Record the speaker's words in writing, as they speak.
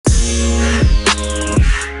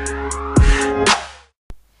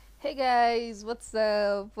guys, what's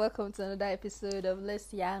up? Welcome to another episode of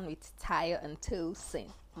Let's Yarn with Tayo and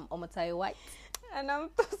Tosin. I'm Omatayo White. And I'm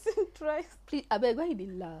Tosin Trice. Please, I beg, why you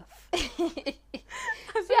didn't laugh?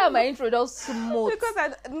 See how my intro does smooth. Because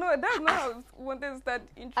that's not how I wanted to start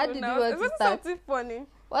intro. How did you now. want to start? Something funny.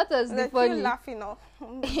 What was the Like funny? you laughing now.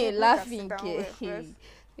 Laughing.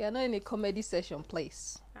 We are not in a comedy session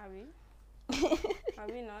place. Are we? Are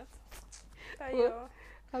we not? Tayo.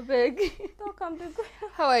 I beg. Don't come to go.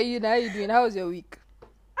 How are you now? How are you doing? How was your week?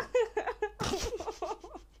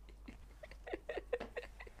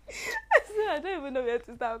 I don't even know where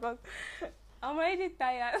to start because I'm already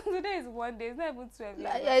tired. Today is one day. It's not even 12.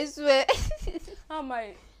 Yeah, I swear. How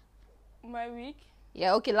my week?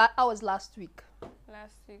 Yeah, okay. I was last week.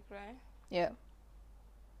 Last week, right? Yeah.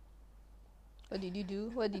 What did you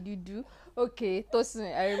do? Okay,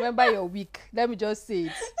 Tosin, I remember your week. Let me just say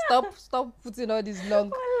it. Stop putting all this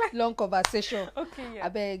long conversation. Okay, yeah. I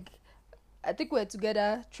beg. I think we were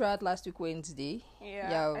together throughout last week Wednesday.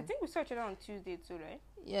 Yeah. I think we saw each other on Tuesday too, right?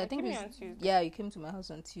 Yeah, I think on Tuesday. Yeah, you came to my house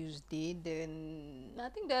on Tuesday. Then I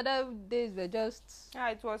think the other days were just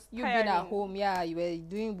it was you tiring. being at home. Yeah, you were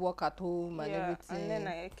doing work at home and everything. And then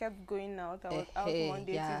I kept going out. I was out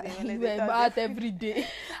Monday, yeah. Tuesday, You Wednesday, were out every day.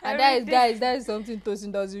 And Every day. that is something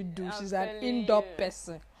Tosin doesn't do. I'm She's an telling indoor you.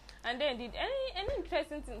 person. And then did any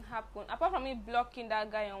interesting thing happen apart from me blocking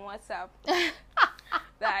that guy on WhatsApp?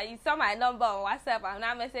 That you saw my number on WhatsApp and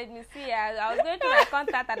now messaged me. See, I was going to my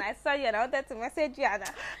contact and I saw you and I wanted to message you. And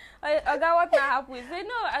God, what now happened? He said,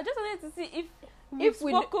 no, I just wanted to see if we've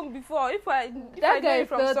spoken before. If I That know guy you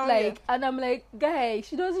from felt somewhere. like, and I'm like, guy,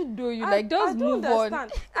 she doesn't do you. I Like, just don't move on.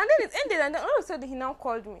 understand. And then it ended and then all of a sudden he now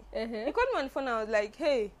called me. Uh-huh. He called me on the phone and I was like,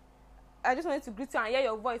 hey, I just wanted to greet you and hear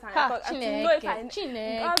your voice and, Ha, and to know if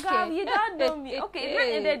Chineke. Oh God, you don't know me. Okay, it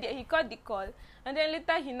now ended there. He called the call and then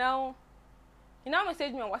later he now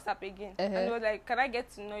messaged me on WhatsApp again and he was like, can I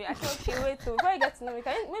get to know you? I said, okay, wait, so before you get to know me,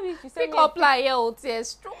 maybe you should send Pick me up like yo,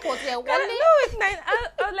 stroke or No, it's nice. I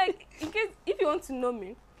was like, in case if you want to know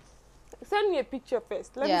me, send me a picture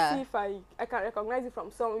first. Let me see if I can recognize it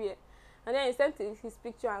from somewhere. And then he sent his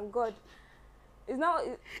picture and God, it's now.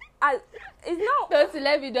 Don't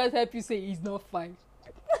let me just help you say he's not fine.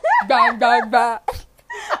 Bang, bang, bang.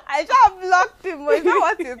 I just blocked him. It's not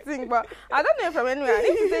what you think, but I don't know him from anywhere. I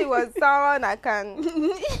need to say it was someone I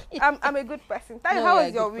can. I'm a good person. Tell you, how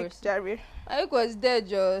was your week, Jerry? My week was dead,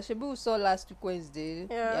 Joe. Shebu saw last week Wednesday.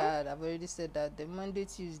 Yeah, I've already said that. The Monday,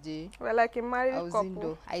 Tuesday. We're like a married I was couple.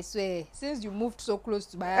 indoor. I swear. Since you moved so close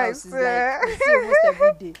to my house, it's swear. like you see almost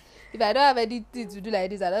every day. If I don't have anything to do like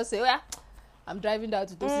this, I just say, well, I'm driving down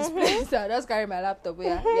to Tosi's place. So I just carry my laptop. We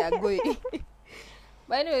are going.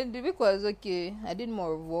 But anyway, the week was okay. I did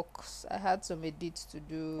more works. I had some edits to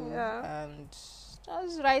do. Yeah. And I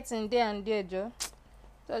was writing there and there, Joe.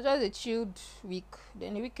 So it was just a chilled week.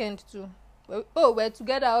 Then the weekend too. We're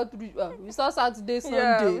together all through. We saw Saturday, Sunday.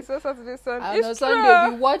 Yeah, we saw Saturday, Sunday. And on Sunday,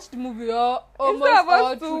 we watched movie almost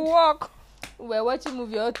all through. Walk. We were watching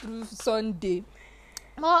movie all through Sunday.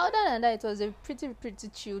 But other than that, it was a pretty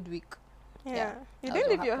chilled week. Yeah. You That's didn't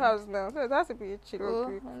what leave your house now, so that's a bit chill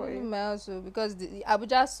week I'm for leaving you. my house because the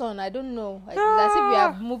Abuja sun, I don't know. It's as if we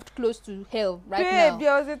have moved close to hell right now.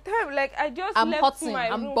 There was a time like I just I'm left hotting, my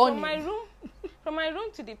I'm room burning. from my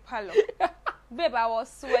room to the parlor. Babe, I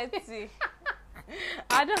was sweaty.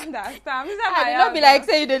 I don't understand. I did not be like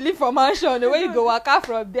say you live for mansion the way you go walk out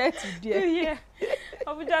from there to there. Yeah.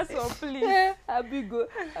 Abuja sun, please. I beg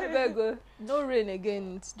go. No rain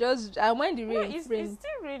again. It's just and when the rain It's rains.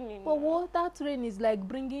 still raining. But what that rain is like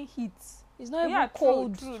bringing heat. It's not even Yeah,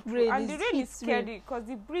 cold true. rain. And the it's rain heat is scary because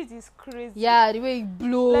the breeze is crazy. Yeah, the way it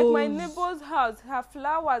blows. Like my neighbor's house, her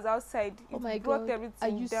flowers outside. Oh my brought God. everything Are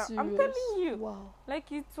you down. serious? I'm telling you. Wow.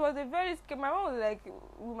 Like it was a very scary. My mom was like,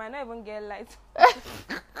 we might not even get light.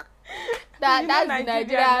 That's the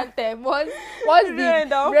Nigerian anthem. Once the rain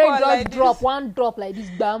don't just fall like drop, this. one drop like this,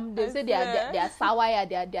 bam. They I say they swear. are sour wire,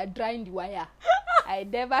 they are drying the wire. I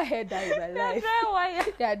never heard that in my life. Dry wire.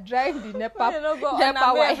 They are drying the You NEPA know, go on NEPA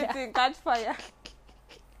and wire. everything catch fire.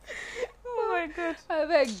 Oh my God. I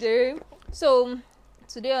beg, Jerry. So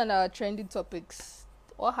today on our trending topics,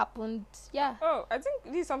 what happened? Yeah. Oh, I think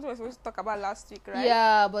this is something we were supposed to talk about last week, right?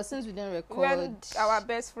 Yeah, but since we didn't record, When our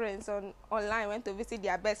best friends online went to visit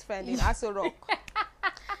their best friend in Aso Rock.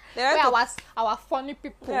 They went where to our funny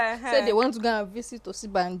people Uh-huh. said they want to go and visit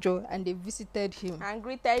Osibanjo, and they visited him. and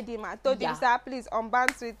greeted him and told Yeah. him, sir, please unban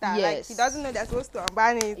Twitter. Like Yes. he doesn't know they're supposed to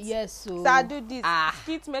unban it. Yes, so Sir, do this. Ah.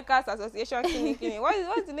 Skit Makers Association Kini.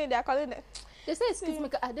 What's the name they're calling it? They say skit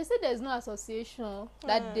maker. They say there's no association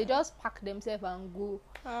that they just pack themselves and go.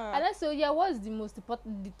 And I say, yeah, what's the most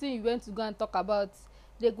important? The thing you went to go and talk about?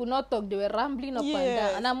 They could not talk. They were rambling up and down.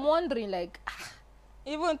 Yes. And I'm wondering, like,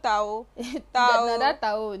 Even Tao. that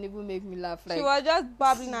Tao won't even make me laugh. Like, She was just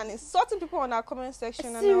babbling and insulting people on our comment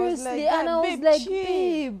section. seriously, And I was like, chill.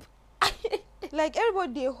 babe. Like,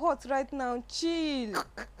 everybody they hot right now. Chill.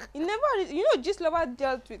 You know, Gist Lover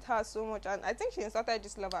dealt with her so much, and I think she insulted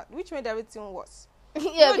Gist Lover, which made everything worse.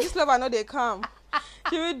 Yeah, Gist Lover, no, they come.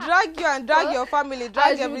 She will drag you and drag your family,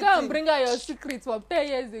 drag she will everything. go and bring out your secrets from 10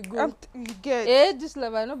 years ago. You get. This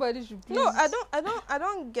lover, nobody should please. No, I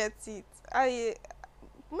don't get it.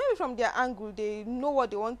 Maybe from their angle they know what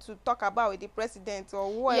they want to talk about with the president or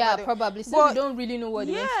whatever. Yeah, they, probably. So but, we don't really know what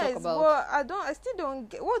they want to talk about. But I still don't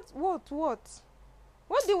get what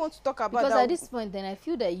they want to talk about. Because at this point, then I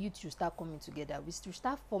feel that youth should start coming together. We should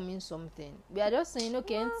start forming something. We are just saying,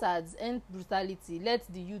 okay, end SADS, end brutality. Let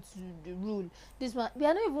the youth rule. This one, we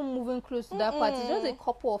are not even moving close to that part. It's just a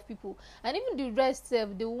couple of people, and even the rest,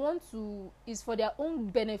 they want to is for their own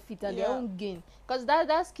benefit and their own gain. Because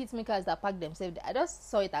that's skit makers that pack themselves. I just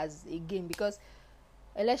saw it as a game because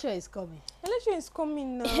election is coming. Election is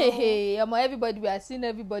coming now. Everybody, we are seeing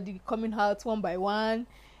everybody coming out one by one.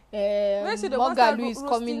 Mogalu is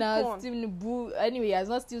coming out. Anyway, he has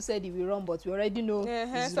not still said he will run, but we already know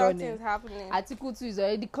he's running. Happening. Atiku too is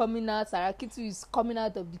already coming out. Saraki too is coming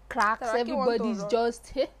out of the cracks. Everybody is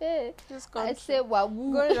just I say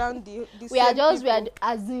wahoo. Going around the we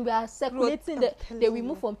are circulating. They will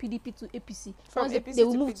move from PDP to APC. From APC they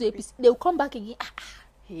will move to APC. They will come back again.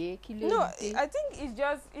 No, I think it's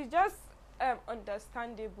just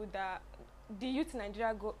understandable that the youth in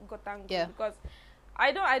Nigeria got angry because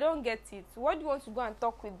I don't get it. What do you want to go and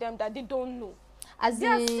talk with them that they don't know? They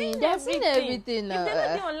are seeing everything. If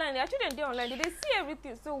they're not online, their children they're online. They see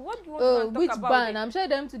everything. So what do you want to go and talk about? Ban? I'm sure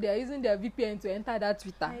them today are using their VPN to enter that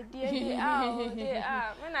Twitter. They are.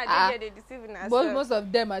 When I did they deceiving us. But most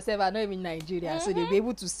of them are not even in Nigeria, so they'll be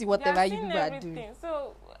able to see whatever you people are doing.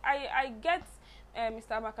 So I get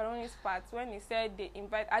Mr. Macaroni's part when he said they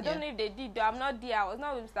invite. I don't know if they did. I'm not there. I was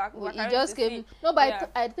not with Mr. Macaroni. He just came. No,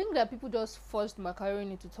 but I think that people just forced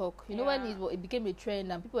Macaroni to talk. You know, when it became a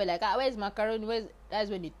trend and people were like, where's Macaroni? That's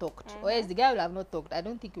when he talked. Or else the guy will have not talked. I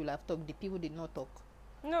don't think he will have talked. The people did not talk.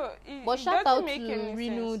 No, but shout out to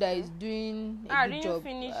Rinu that is doing a good job.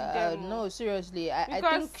 No, seriously, I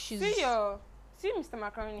think she's. See Mr.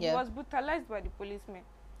 Macaroni. He was brutalized by the policemen.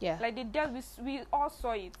 Yeah. Like they dealt with, we all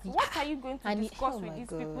saw it. What are you going to discuss with these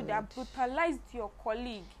people that brutalized your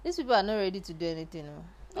colleague? These people are not ready to do anything.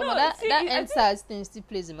 No, that NSAS thing still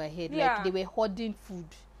plays in my head. Yeah. Like they were hoarding food.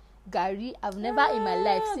 Gary, I've never in my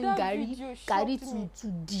life seen Gary to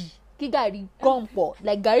D. Gary gumpo.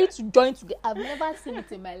 Like Gary to join together. I've never seen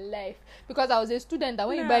it in my life. Because I was a student and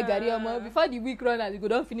when you buy Gary before the week run and you go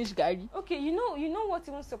don't finish Gary. Okay, you know what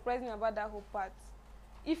even surprised me about that whole part?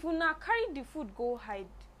 If you now carry the food, go hide.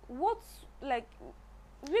 What's like?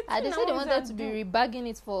 They said they wanted to be rebagging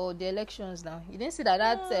it for the elections now. You didn't see that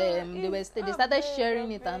they started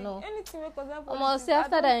sharing it and all. Almost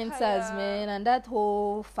after that NSAS, man, and that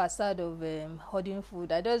whole facade of hoarding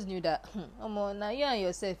food, I just knew that now you and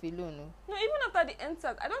yourself alone. No, even after the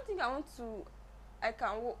NSAS, I don't think I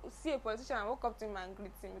can see a politician and walk up to him and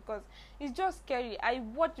greet him because it's just scary. I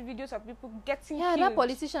watch videos of people getting killed. That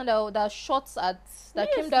politician that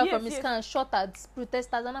came down from his car and shot at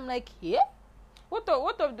protesters, and I'm like, What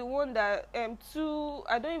of the one that I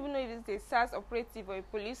don't even know if it's a SARS operative or a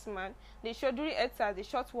policeman. They shot during EDSAS, they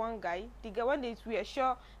shot one guy. The guy when they were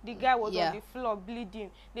sure the guy was on the floor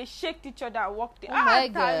bleeding. They shaked each other and walked in. Oh my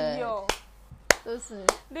God.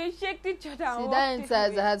 They shaked each other and walked that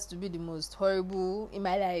NSAS has to be the most horrible in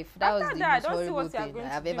my life. That was the most horrible thing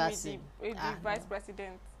I've ever seen. With the vice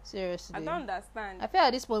president. Seriously. I don't understand. I feel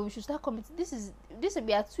at this point we should start coming.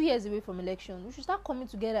 We are 2 years away from election. We should start coming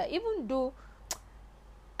together, even though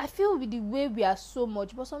I feel with the way we are so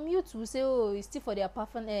much, but some youths will say, it's still for their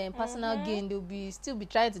personal gain. They'll still be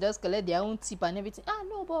trying to just collect their own tip and everything.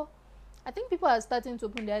 No, but I think people are starting to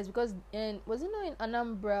open their eyes because was it not in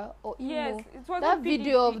Anambra or Imo? Yes, it was that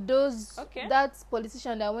video of that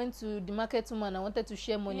politician that went to the market woman and wanted to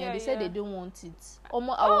share money and they said they don't want it. I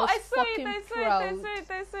was fucking proud.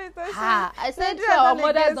 I said our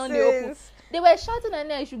mothers on the open. They were shouting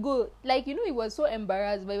and I should go. Like, he was so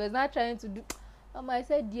embarrassed, but he was not trying to do. I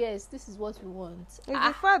said yes, this is what we want. It's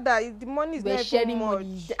the fact that the money is not sharing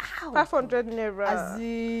much. 500 naira. As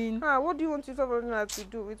in, what do you want 500 naira to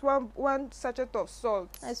do with one sachet of salt?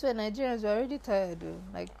 I swear Nigerians are already tired though.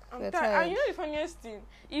 Like we're tired. And you know the funniest thing,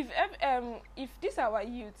 if this our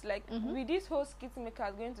youth, like with this whole skit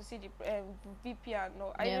makers going to see the VP and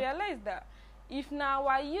all, I realized that if now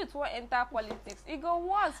our youth will enter politics, it go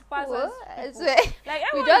worse pass Well, us so, like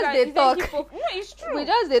we everyone just is dey a talk. no, it's true. we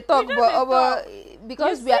just dey talk, We just dey but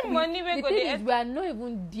because You we are see money wey the go thing dey is we are not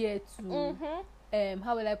even there to mm-hmm.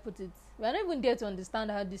 how will I put it? We are not even there to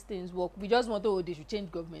understand how these things work. We just want they should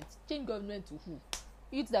change government. Change government to who?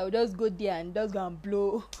 Youths that will just go there and just go and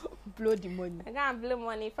blow the money. I can't blow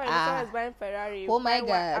money. For someone is buying Ferrari. Oh my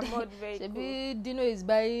God! Maybe Dino is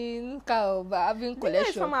buying car, having collection. Dino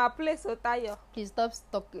is from our place, Otayo. He stops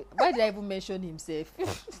talking. Why did I even mention himself?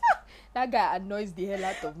 That guy annoys the hell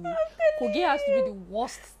out of me. Kogi has to be the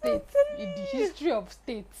worst state in the history of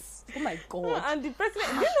states. Oh my God! No, and the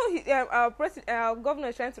president, do you know our governor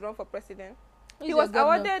is trying to run for president? He was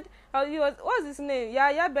awarded. He was what's his name?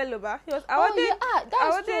 Yaya Belloba. He was awarded.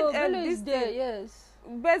 That's true. Bello is there. Yes.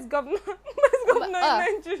 Best governor in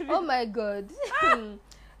Nigeria. Oh my God.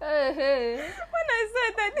 Hey. When I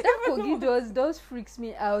said that Kogi does freaks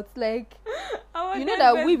me out. Like, you know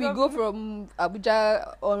that we go from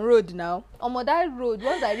Abuja on road now. On that road,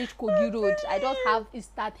 once I reach Kogi Road, I just have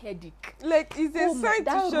instant headache. Like, it's a sign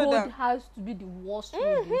to show that that road has to be the worst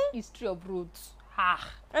road in the history of roads.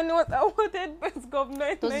 And it was awarded best governor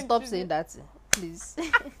in Nigeria. Stop saying that, please.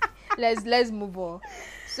 let's move on.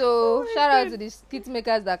 So shout out to the skit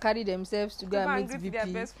makers that carry themselves to go and meet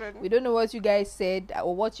VP. We don't know what you guys said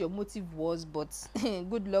or what your motive was, but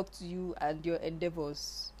good luck to you and your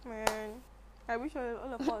endeavors. Man, I wish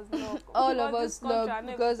all of us luck. All of us luck,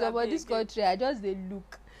 because about this country, I just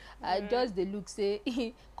look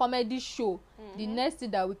say comedy show. The next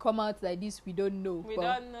thing that will come out like this, we don't know.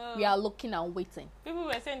 We are looking and waiting. People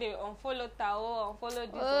were saying they unfollow Tao, unfollow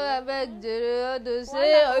this. Oh, I beg you.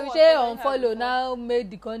 Say unfollow now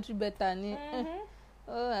made the country better.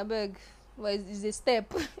 Oh, I beg. Well, it's a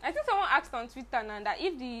step. I think someone asked on Twitter now that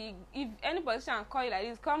if any politician call you like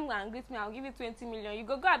this, come and greet me, I'll give you 20 million. You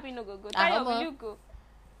go abi no go. Tayo, will you go?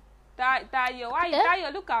 Tayo, why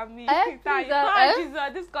Tayo? Look at me. Tayo,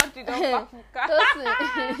 Jesus, this country don't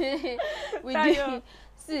Tayo.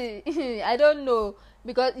 See, I don't know,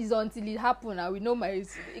 because it's until it happen and we know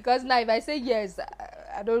because now if I say yes,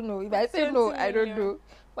 I don't know. If I say no, I don't know.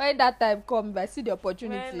 When that time come, if I see the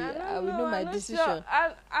opportunity, I will know my decision. Sure.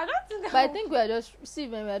 I don't think. But I think we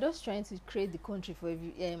are just trying to create the country for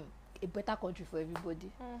a better country for everybody.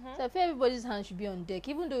 So I feel everybody's hand should be on deck,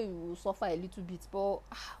 even though we will suffer a little bit. But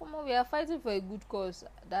we are fighting for a good cause.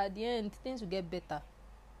 That at the end, things will get better.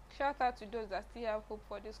 Shout out to those that still have hope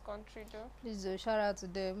for this country, though. Please, shout out to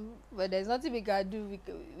them. But there's nothing we can do.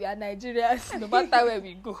 We are Nigerians, no matter where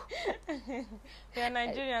we go. We are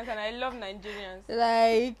Nigerians, and I love Nigerians.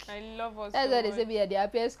 Like, I love us. That's why they say we are the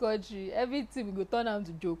happiest country. Everything we go turn out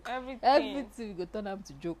to joke. Everything we go turn out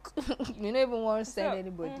to joke. We don't even want to send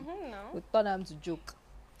anybody. No. We turn out to joke.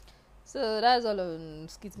 So that's all on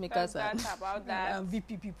skit makers and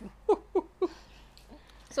VP people.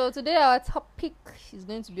 So today our topic is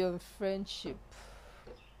going to be on friendship.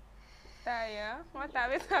 Yeah, what are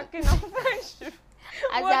we talking on friendship?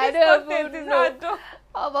 I don't even know.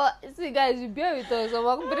 But see, guys, you bear with us.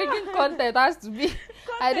 Bringing content has to be.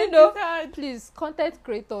 I don't know. Please, content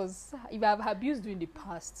creators, if I have abused you in the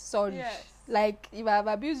past, sorry. Yes. Like, if I have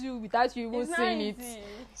abused you without you even seeing it,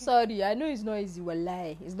 sorry. I know it's not easy.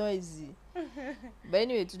 Wallahi, it's not easy. But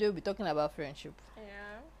anyway, today we'll be talking about friendship.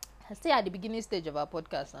 Still at the beginning stage of our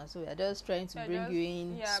podcast, and so we are just trying to bring you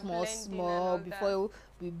in small before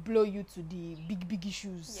we blow you to the big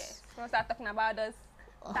issues. Yes, we'll start talking about those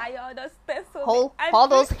tired, those stressful, all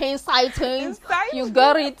those hindsight things. You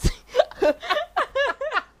got it.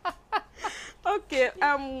 Okay.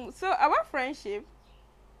 So about friendship,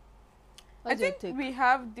 I think we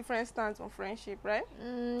have different stance on friendship, right?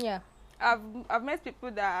 Yeah. I've met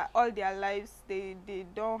people that all their lives they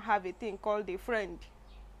don't have a thing called a friend.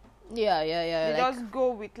 Yeah. You just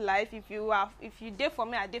go with life. If you date for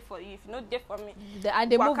me, I date for you. If you not date for me, and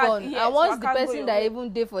they move on. Yes, and once the person that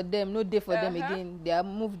even date for them, no date for them again, they are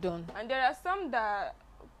moved on. And there are some that,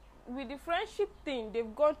 with the friendship thing,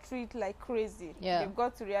 they've gone through it like crazy. Yeah. They've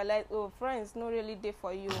got to realize, friends not really there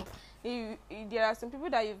for you. There are some people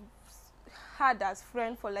that you've had as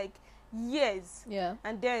friend for like years. Yeah.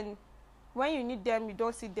 And then when you need them, you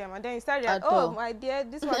don't see them, and then you start like, my dear,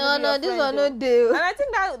 this one this one no deal. And I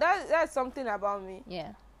think that's something about me.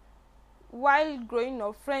 Yeah. While growing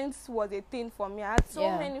up, friends was a thing for me. I had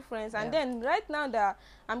so many friends, and then right now that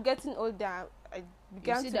I'm getting older, I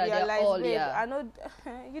began to realize, I know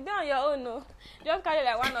you don't on your own. No, just carry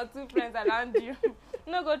like 1 or 2 friends around you.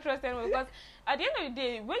 No go trust anyone, because at the end of the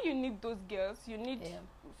day, when you need those girls, you need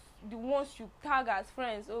the ones you tag as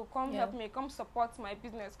friends. Oh, come Yeah. help me, come support my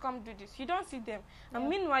business, come do this. You don't see them, and Yeah.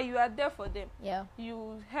 meanwhile you are there for them. Yeah.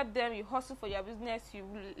 You help them, you hustle for your business, you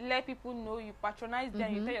let people know, you patronize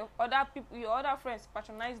them, you Mhm. tell your other people, your other friends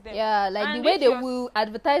patronize them. Yeah, like And the way if they you're- will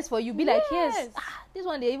advertise for you, be like, yes, Yes. this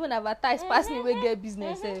one they even advertise pass me we get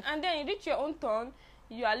business. Mhm. And then you reach your own turn,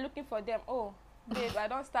 you are looking for them. Oh, babe, I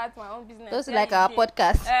don't start my own business. Those Here like you our dey.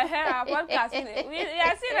 podcast. Our podcast. We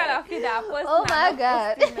are seeing a lot of people that are posting. Oh my and not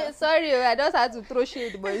god. posting now. Sorry, I just had to throw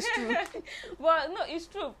shade, but it's true. But no, it's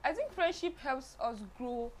true. I think friendship helps us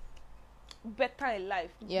grow better in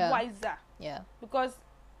life, Yeah. wiser. Yeah. Because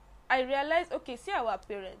I realized, okay, see our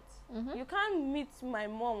parents. Mhm. You can't meet my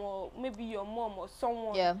mom or maybe your mom or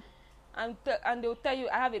someone, Yeah. and they'll tell you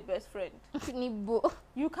I have a best friend. Nibo.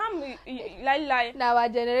 You can't lie. Now our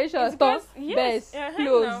generation It's stuff. because- yes, Best, now.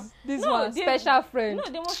 close. This No, one, they- special friend. No,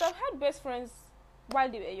 they must have had best friends while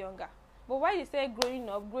they were younger. But while they started growing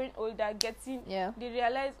up, growing older, getting, Yeah. they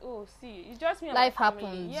realize, oh, see, it's just me and Life my family.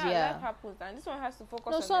 happens, Yeah, yeah. life happens, and this one has to focus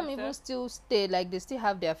No, on some even themselves. still stay, like they still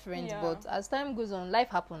have their friends, Yeah. but as time goes on, life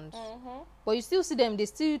happens. Mhm. But you still see them, they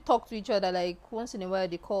still talk to each other, like once in a while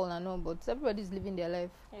they call and all, but everybody's living their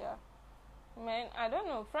life. Yeah, man, I don't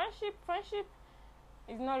know. Friendship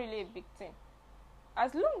is not really a big thing.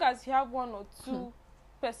 As long as you have one or two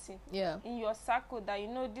person Yeah. in your circle that you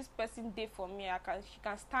know this person there for me, she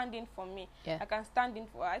can stand in for me. Yeah. I can stand in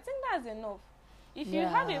for her. I think that's enough. If you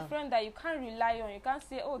have a Yeah. friend that you can't rely on, you can't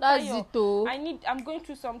say, oh, That's Tayo, it though. I'm going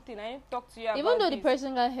through something, I need to talk to you about Even though the this.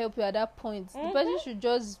 person can't help you at that point, the person should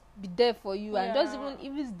just be there for you, and just Yeah. even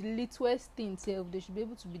if it's the littlest thing itself, they should be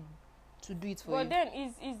able to do it for But you. then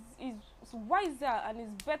it's wiser and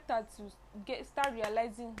it's better to start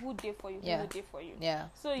realizing who there for you, Yeah. who there for you. Yeah.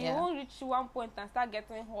 So you Yeah. won't reach one point and start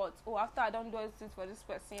getting hot. Oh, after I don't do this for this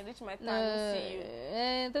person, reach my time, I'll see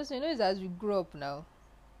you. That's, you know, it's as we grow up now.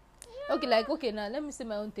 Okay, now let me say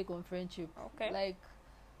my own take on friendship. Okay. Like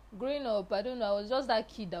growing up, I don't know, I was just that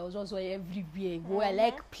kid that was just everywhere. Go, I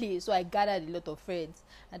like play, so I gathered a lot of friends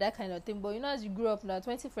and that kind of thing. But you know, as you grow up now,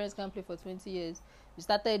 20 friends can't play for 20 years. We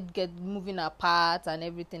started moving apart and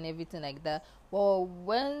everything like that. Well,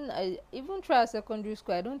 when I even tried secondary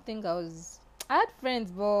school, I don't think I had friends,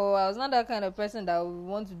 but I was not that kind of person that would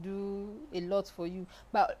want to do a lot for you.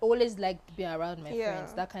 But I always liked being around my Yeah.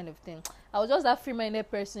 friends, that kind of thing. I was just that free-minded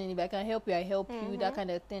person. If I can help you, I help you, that kind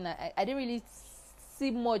of thing. I didn't really see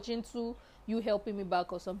much into you helping me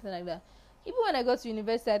back or something like that. Even when I got to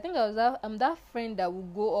university, I think I'm that friend that will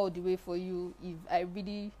go all the way for you if I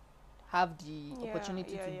really have the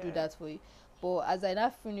opportunity to do that for you. But as I now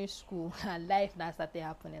finished school and life now started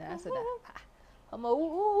happening, I said that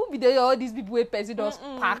who be there, all these people where person just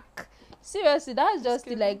pack. Seriously, that's just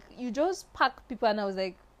the, like, you just pack people, and I was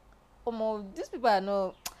like, these people are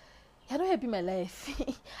not, you're not helping my life.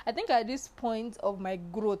 I think at this point of my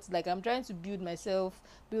growth, like, I'm trying to build myself,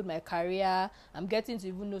 build my career, I'm getting to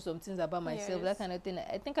even know some things about myself, that kind of thing.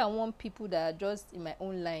 I think I want people that are just in my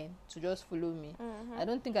own line to just follow me. I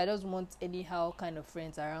don't think I just want anyhow kind of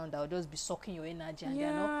friends around that will just be sucking your energy and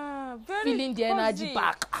they're not feeling the energy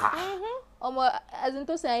back. As in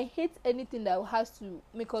to say, I hate anything that has to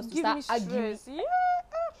make us to start arguing.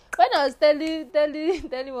 When I was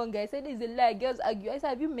telling one guy, I said it's a lie, girls argue. I said,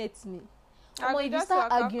 have you met me? If you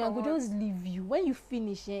start arguing, I will just leave you. When you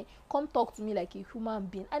finish, come talk to me like a human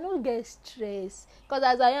being. I don't get stressed, because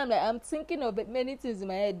as I am, like, I'm thinking of many things in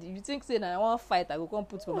my head. If you think say I want to fight, I will come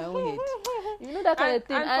put for my own head. You know, that kind of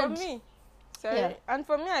thing. And for me, and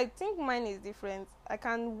for me, I think mine is different. I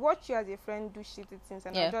can watch you as a friend do shitty things,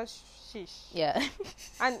 and I'll just shish. Yeah.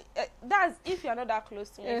 And that's if you're not that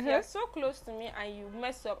close to me. If you're so close to me and you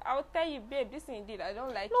mess up, I'll tell you, babe, this thing you did, I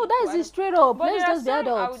don't like it. No, that's it, straight up. But Let's just be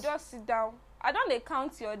adults. I will just sit down. I don't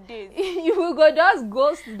count your days. You will go just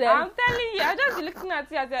ghost them. I'm telling you, I'll just be looking at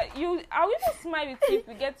you as I'll even smile with you if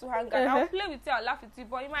we get to hang out. I'll play with you, I'll laugh with you.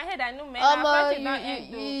 But in my head, I know, man, our friendship don't end.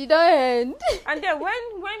 You don't end. And then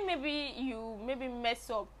when maybe you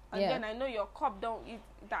mess up, and then I know your cup don't eat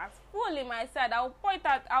that's full in my side, I will point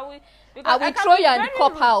out. I will throw you and the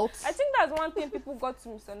cup out. I think that's one thing people got to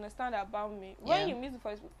misunderstand about me. When you meet me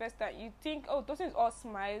for the first time, you think, oh, those things all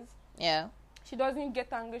smiles. Yeah. She doesn't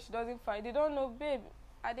get angry. She doesn't fight. They don't know, babe.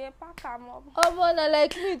 I dey pack am up.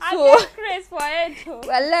 Like me too. I get craze for it too.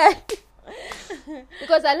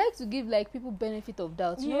 Because I like to give like people benefit of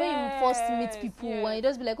doubt. You know, when you first meet people and you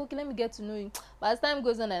just be like, okay, let me get to know you. But as time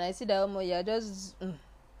goes on and I see that you're just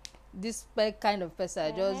this kind of person,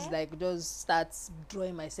 I just start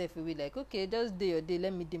drawing myself away. Like, okay, just do your day.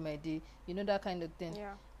 Let me do my day. You know, that kind of thing.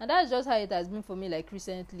 Yeah. And that's just how it has been for me. Like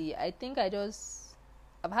recently, I think I just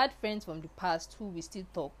I've had friends from the past who we still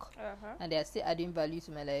talk, Uh-huh. and they are still adding value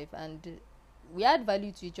to my life, and we add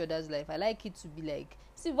value to each other's life. I like it to be like,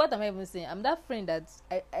 see, what am I even saying? I'm that friend that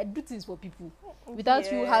I do things for people without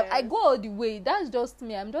you have. I go all the way. That's just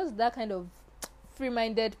me. I'm just that kind of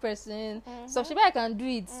free-minded person. So maybe I can do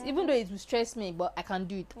it, even though it will stress me, but I can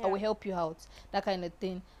do it. I will help you out, that kind of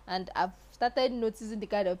thing. And I've started noticing the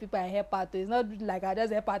kind of people I help out to. It's not like I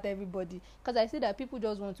just help out everybody, because I see that people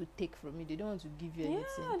just want to take from you. They don't want to give you anything.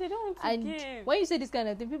 Yeah, they don't want to And give. when you say this kind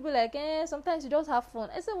of thing, people like, sometimes you just have fun.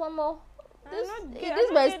 I say one more. This I'm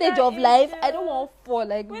is my not stage that of life. I age, don't want fall.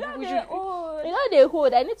 Like we don't we get should. old. You know they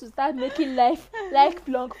hold. I need to start making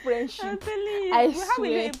lifelong I'm friendship. telling you, I we have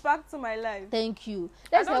swear. a impact to my life. Thank you.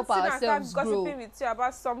 Let's help ourselves I don't sit down and start grow. gossiping with you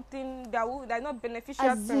about something that's not beneficial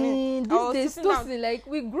As to me. in, Or these days, sitting down- like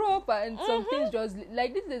we grow up and some things just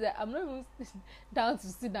like this days. I'm not even down to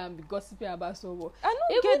sit down and be gossiping about someone. I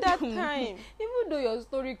don't get that time. Even though your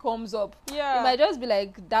story comes up, Yeah. it might just be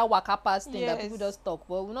like that waka pass thing that Yes. people just talk.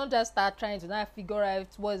 But we not just start trying to now figure out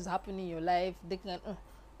what is happening in your life. They can,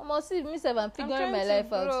 I must see myself. I'm figuring trying my to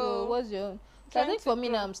life out. grow. So what's your own? So I Trying think to for me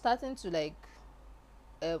grow. now, I'm starting to like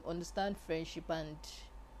understand friendship and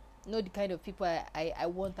know the kind of people I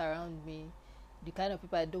want around me, the kind of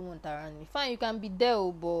people I don't want around me. Fine, you can be there,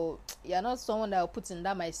 but you're not someone that will put in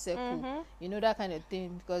that my circle. You know, that kind of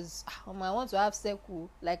thing. Because I want to have circle,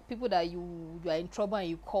 like people that you are in trouble and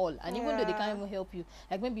you call, and even though they can't even help you,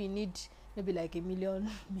 like maybe you need maybe like a million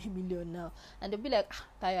now, and they'll be like,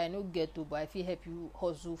 Taya, I know get to, but I feel help you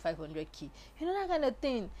hustle 500k. You know, that kind of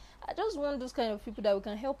thing. I just want those kind of people that we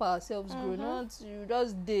can help ourselves grow, not you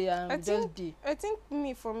just day and just day. I think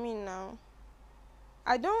for me now,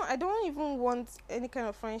 I don't even want any kind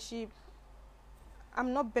of friendship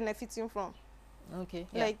I'm not benefiting from. Okay.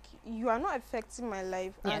 Yeah. Like, you are not affecting my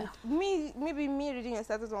life. Yeah. And maybe me reading your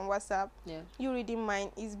status on WhatsApp, Yeah. you reading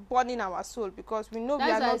mine is burning our soul, because we know we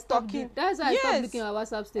That's are why I not stopped talking. That's why I Yes. stopped looking at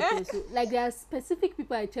WhatsApp status. So, like, there are specific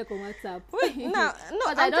people I check on WhatsApp. Wait, no,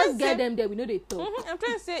 But I I'm don't just get saying- them there. We know they talk. I'm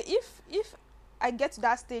trying to say, if I get to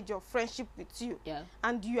that stage of friendship with you, Yeah.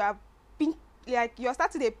 and you are you're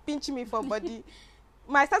starting to pinch me for body,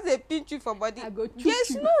 my starting to pinch you for body, I go chook there's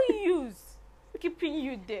you. no use keeping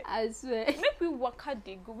you there. I swear. Make we work hard,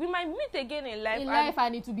 they go. We might meet again in life. In and life, I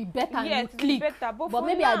need to be better and yes, you it's click. better, but for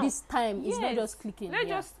maybe now, at this time, it's not yes, just clicking. let's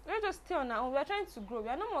Yeah. just stay on our own. We are trying to grow. We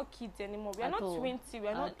are not more kids anymore. We are At not all. 20. We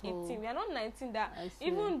are not At 18. all. We are not 19. That I swear.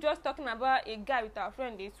 even just talking about a guy with our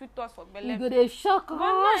friend, they sweet us for You belly. go they shock But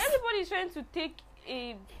now us. everybody is trying to take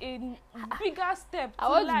a bigger step I to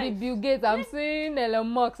want life. to be Bill Gates. I'm seeing Elon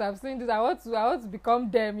Musk. I'm seeing this. I want to become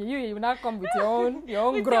them. You will not come with your own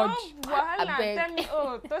With grudge. your own wahala I beg. and tell me,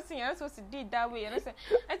 oh, Tosin, you're not supposed to do it that way. You understand?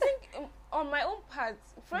 I think on my own part,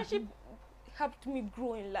 friendship helped me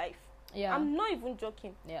grow in life. Yeah. I'm not even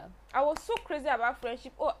joking. Yeah. I was so crazy about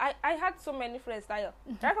friendship. Oh, I had so many friends that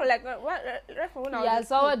right from when I was Yeah, in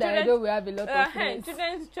school, someone that I children's- know we have a lot of friends.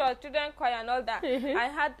 children's church, children's choir, and all that. I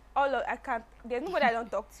had I can't. There's nobody I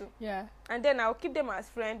don't talk to. Yeah. And then I'll keep them as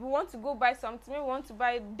friends. We want to go buy something. We want to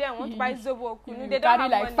buy them. Want to buy Zobo Kunu. You They don't carry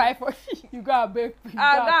have like money. 5 for you go and beg. You go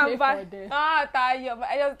Ah, and go pay and buy. for them. Ah, tired. But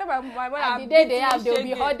I just tell my mother. And the day they have, they'll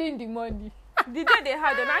be hoarding the money. The day they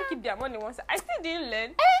had, they now keep their money once. I still didn't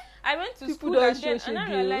learn. I went to People school don't and then show and I shege.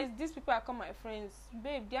 realized these people are called my friends.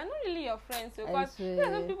 Babe, they are not really your friends. So, I because there are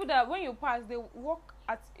swear. some people that when you pass, they walk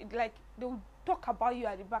at like they will talk about you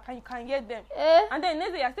at the back and you can hear them. And then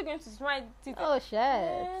next day you're still going to smile. Oh shit.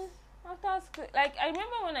 Then, after school, like I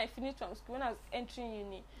remember when I finished from school, when I was entering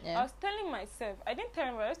uni, Yeah. I was telling myself, I didn't tell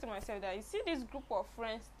myself, I was telling myself that you see this group of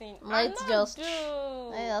friends thing. Might I just- do.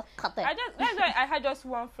 Cut I just that's why I had just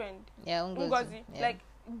one friend, Yeah, Ngozi. Yeah. Like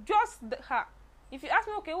just her. If you ask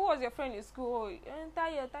me, okay, who was your friend in school? Oh,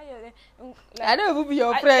 Tayo. Like, I don't even be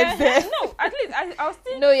your I- friends. no, at least I was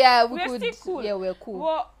still. No, yeah, we we're could. still cool. Yeah, we're cool.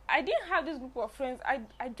 Well, I didn't have this group of friends. I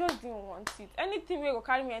just didn't want it. Anything where you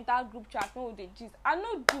carry me enter group chat, no they gist. I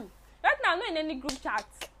no do. Right now, I'm not in any group chat.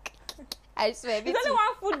 I swear. There's only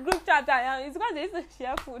one food group chat I am. It's because they used to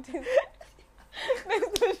share food. They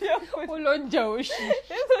used to share food. They used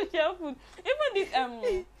to share food. Even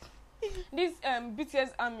this BTS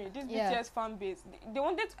army, this Yeah. BTS fan base, they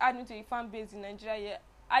wanted to add me to the fan base in Nigeria.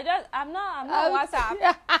 Yeah. I'm not on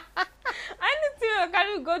WhatsApp. Anything you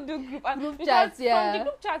carry go do group and Group because chats, yeah. from the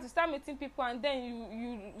group chat you start meeting people and then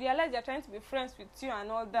you realize they're trying to be friends with you and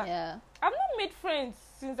all that. Yeah. I've not made friends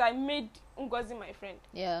since I made Ngozi my friend.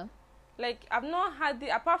 Yeah. Like I've not had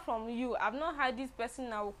apart from you, I've not had this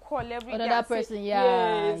person I will call every day. Another and say, person, yeah,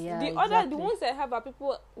 Yes. yeah, The exactly. ones I have are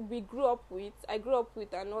people I grew up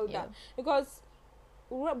with and all Yeah. that. Because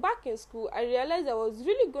back in school, I realized I was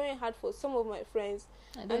really going hard for some of my friends.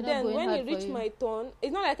 And then when it reached my turn,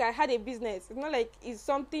 it's not like I had a business. It's not like it's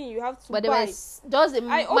something you have to but buy. there was just the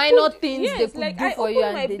minor things they could like, do I for you,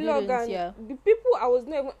 and my they blog didn't. and Yeah, the people I was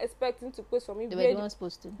not even expecting to post for me. they were the ones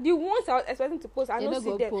supposed to. The ones I was expecting to post, I They don't don't see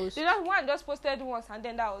go them. post. The just one just posted once, and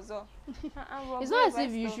then that was all. It's not as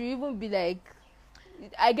if you should even be like,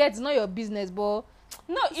 I get it's not your business, but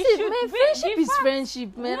No, it see, should man, be. friendship is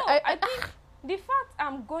friendship, man. No, I think the fact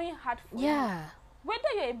I'm going hard for you, yeah, whether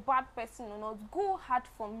you're a bad person or not, go hard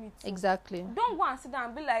for me too. exactly. Don't go and sit down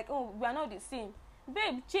and be like, oh, we are not the same.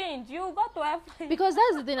 Babe, change. You got to have. Because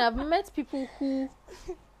that's the thing. I've met people who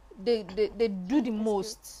they do the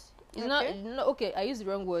most. It's not okay. I use the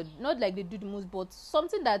wrong word. Not like they do the most, but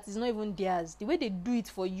something that is not even theirs. The way they do it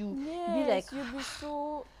for you, you be like, you'll be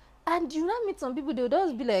so. and you not meet some people. They'll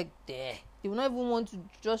just be like, there. They will not even want to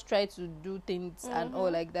just try to do things and all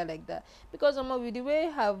like that. Because with the way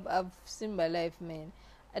I've seen my life, man,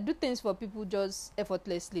 I do things for people just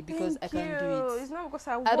effortlessly because I can do it. It's not because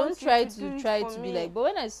I don't try to do be like. But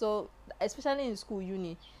when I saw, especially in school,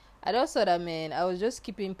 uni, I just saw that, man, I was just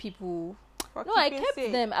keeping people. No, I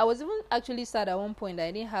kept them. I was even actually sad at one point that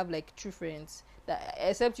I didn't have like true friends, that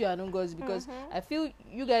except you and Ungos, because I feel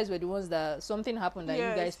you guys were the ones that something happened that you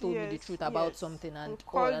guys told me the truth about something and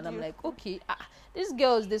all, and I'm like, okay, these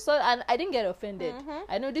girls, they saw, and I didn't get offended.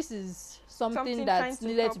 I know this is something that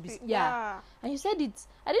needed to be and you said it.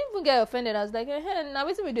 I didn't even get offended. I was like, hey, now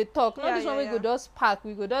waiting with the talk, not this one we go just pack,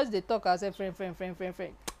 we go just they talk as a friend,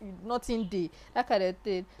 nothing day, that kind of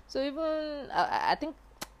thing. So even I think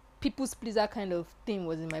people's pleaser kind of thing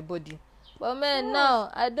was in my body. But man,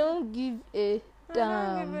 now I don't give a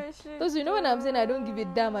damn. Because you know when I'm saying I don't give a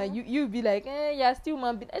damn, and you be like, you're still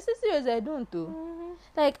man. I say seriously, I don't too.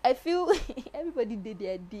 Like I feel everybody did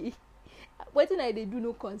their day. What thing I they do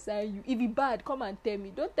no concern you. If it bad, come and tell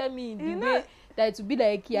me. Don't tell me in the way that it would be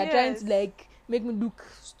like you're trying to like make me look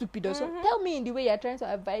stupid or something. Tell me in the way you're trying to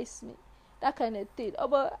advise me. That kind of thing. Oh,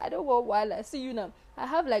 but I don't want while I see you now. I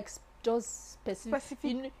have like just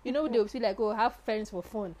specific you know they'll feel like, oh, have friends for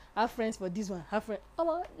fun, have friends for this one, have friends.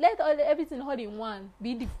 Let everything all in one.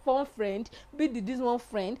 Be the fun friend, be the this one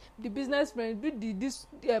friend, the business friend, be the this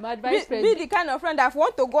advice friend. Be the kind of friend that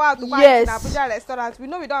want to go out to buy in Abuja restaurant. We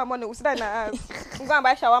know we don't have money. We sit down in our house. We go and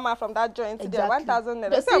buy shawarma from that joint. Exactly. 1,000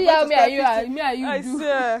 naira. See how me and you I do.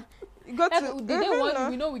 swear. Go to the day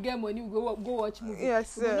we know we get money, we go watch movie.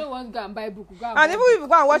 Yes, we don't want to go and buy book. And even if we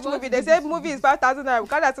go and watch movie, they say movie is 5,000 naira. We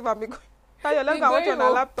can't let them be go. Let's go watch on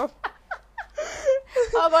our laptop.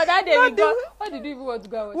 But that day we go. What did you even want to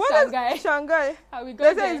go watch? Shanghai. And we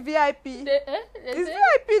They say it's VIP. It's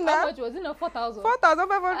VIP now. How much was it? No, 4,000.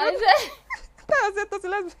 4,500. I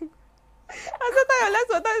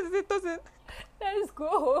said, let's go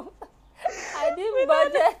home. I didn't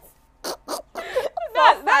budget.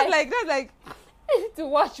 That's like to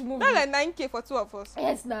watch movie. That's like 9K for two of us.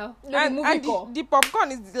 Yes, now. And the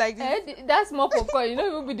popcorn is like this. That's more popcorn. You know,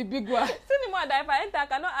 it will be the big one. Cinema that if I enter, I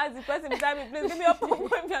cannot ask the person beside me, please give me your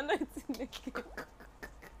popcorn if you're not eating the cake.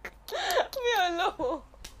 Me alone.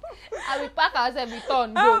 I will pack ourselves, we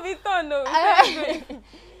turn. I will be turned though.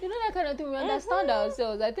 You know that kind of thing. We understand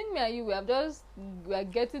ourselves. I think me and you, we are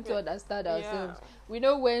getting to understand ourselves. We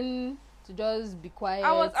know when to just be quiet.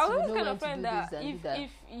 I was know kind when of friend to do that this and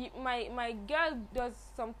if my girl does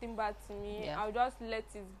something bad to me, I'll just let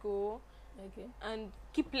it go. Okay. And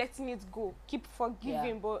keep letting it go, keep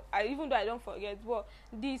forgiving. But even though I don't forget, but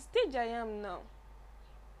the stage I am now,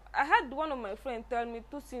 I had one of my friends tell me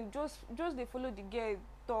to sing, just they follow the girl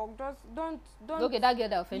talk, just don't. Okay, that girl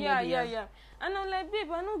that offended you. Yeah. And I'm like,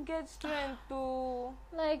 babe, I don't get strength to.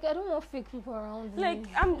 Like, I don't want fake people around me. Like,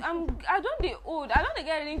 I don't get old. I don't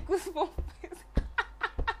get wrinkles for face.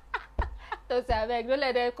 Don't say, I beg, don't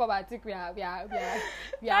let them come and think we are old. We are 35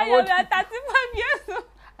 years old.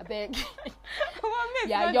 I beg.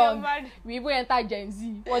 We are young. We even enter Gen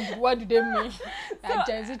Z. What do they mean? So,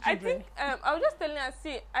 Gen Z children. I think I was just telling her,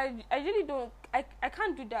 see, I really don't. I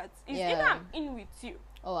can't do that. It's either I'm in with you.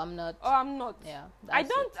 Oh, I'm not. Or I'm not. Yeah. I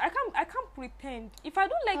can't pretend. If I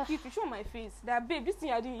don't like you to show my face that, babe, this thing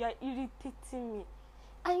you're doing, you're irritating me.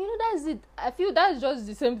 And you know that's it. I feel that's just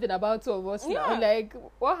the same thing about two of us now. Like,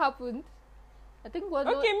 what happened? I think what.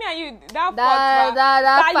 Okay, me and you that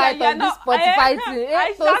fight on this Spotify thing.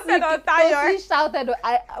 I shouted on Tayo. Shouted.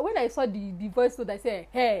 When I saw the voice note, I said,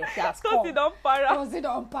 "Hey, she has come." Tosi don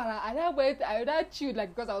para. And I went. I chilled like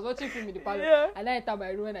because I was watching film in the parlor. Yeah. And I entered my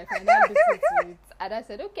room and I finally listened to it. And I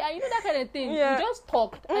said, "Okay, you know that kind of thing." Yeah. We just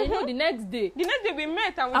talked. And you know the next day. We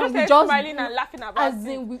met and we just started smiling and laughing about it. As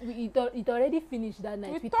in, it already finished that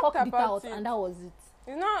night. We talked it out, and that was it.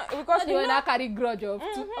 It's not because Not the we one know, that carry grudge of two.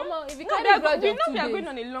 If you no, carry grudge we of know 2 we are days. going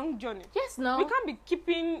on a long journey. Yes, now. We can't be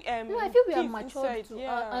keeping No, I feel we are things matured inside. to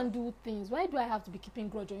Yeah. undo things. Why do I have to be keeping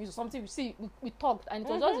grudge on you? So something we talked, and it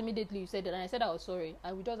was just immediately you said it, and I said I was sorry,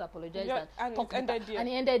 and we just apologized And talked it ended it, there. and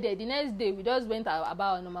it ended there. The next day we just went about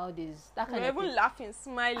our normal days. That We kind were of even thing. laughing,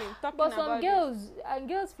 smiling, talking But about some it. girls and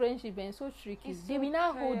girls' friendship and so tricky. It's They so will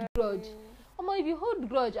now hold grudge. tiring. If you hold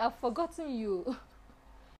grudge, I've forgotten you.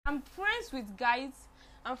 I'm friends with guys.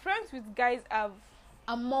 Have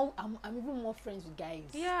I'm even more friends with guys.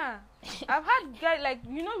 yeah. I've had guys like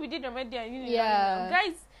we did remedial in uni. Yeah.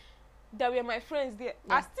 Guys that were my friends there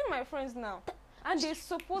Yeah. are still my friends now, and they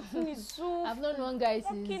support me so I've known one guy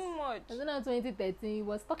since fucking much. I was in 2013. He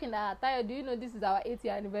was talking that, Tayo, do you know this is our 8th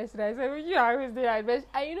year anniversary? I said, well, you are always there anniversary.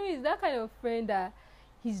 And he's that kind of friend that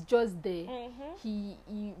he's just there. He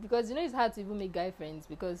because it's hard to even make guy friends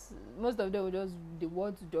because most of them they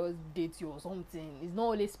want to just date you or something. It's not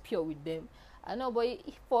always pure with them. I know, but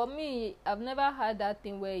for me, I've never had that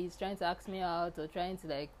thing where he's trying to ask me out or trying to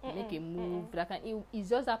make a move. He's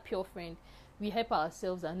just that pure friend. We help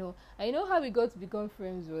ourselves. I know. And you know how we got to become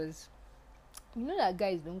friends was, that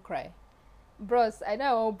guys don't cry. Bros, I know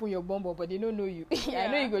I won't put your bumper, but they don't know you. I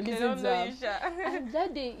know you go They listen don't to know them. you, sha. And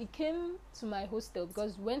that day, he came to my hostel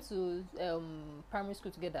because we went to primary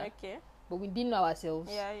school together, Okay. but we didn't know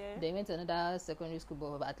ourselves. Yeah. They went to another secondary school,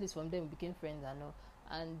 but at least from them we became friends. I know,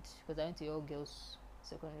 and because I went to all girls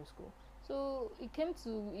secondary school, so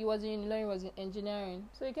he was in learning, was in engineering.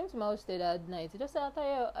 So he came to my hostel that night. He just said,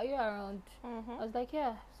 "Are you around?" I was like,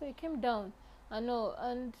 "Yeah." So he came down. I know,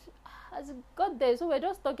 and as he got there, so we're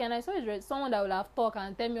just talking, and I saw someone that would have talked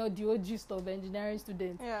and tell me all the old gist of engineering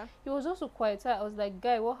students. Yeah. He was also quiet. So I was like,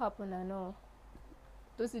 "Guy, what happened?" I know.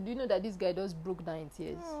 Tosi, do you know that this guy just broke down in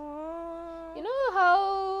tears? Aww. You know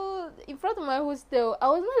how in front of my hostel, I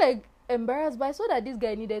was not like embarrassed, but I saw that this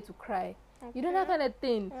guy needed to cry. You know that kind of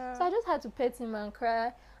thing. Yeah. So I just had to pet him and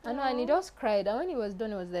cry. I know, and he just cried. And when he was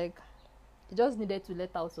done, it was like he just needed to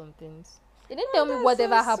let out some things. He didn't tell me That's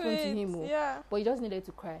whatever so happened to sweet. him, Yeah. but he just needed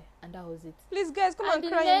to cry, and that was it. Please, guys, come And and the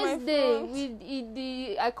cry in my next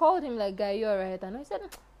day, front. I called him like, "Guy, you alright?" And he said,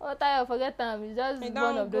 "Oh, Tayo, forget them. It's just You one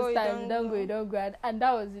don't of go, those you times. don't You don't go." And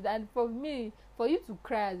that was it. And for me, for you to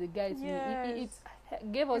cry as a guy, to me, Yes.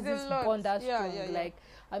 it gave us It's a this lot. bond that Yeah, strong. yeah. Like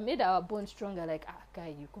I made our bond stronger. Like,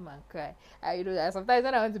 guy, you come and cry. Sometimes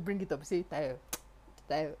when I want to bring it up, say, Tayo,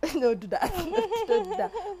 don't do that. Don't do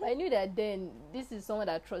that. But I knew that then this is someone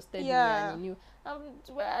that trusted me and he knew.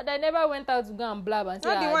 And I never went out to go and blab and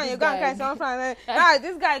say, Not the one this you go and guy- cry someone from.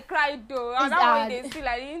 This guy cried though. It's That one hard. they see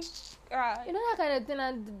like You know that kind of thing,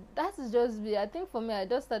 and that is just me. I think for me, I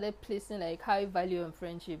just started placing like high value on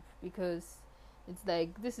friendship because it's like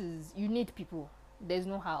you need people. There's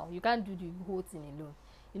no how you can't do the whole thing alone.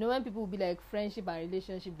 You know when people will be like friendship and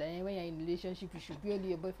relationship, then when you're in a relationship you should be only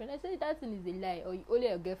your boyfriend. I say that thing is a lie, or only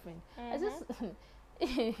your girlfriend. I just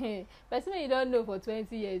person you don't know for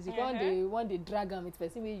 20 years, you want to drag them with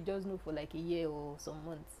person you just know for like a year or some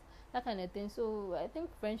months. That kind of thing. So I think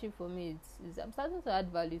friendship for me is I'm starting to add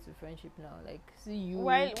value to friendship now. Like see you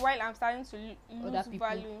while I'm starting to Other lose people.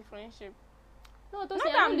 value in friendship. No, don't Not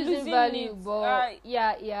say that I'm I'm losing losing value, it. but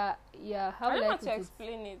yeah. How I will don't I want put to it?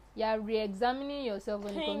 explain it. Yeah, re-examining yourself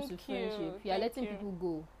when it comes to Thank you, friendship. You are thank letting you. people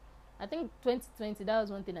go. I think 2020 that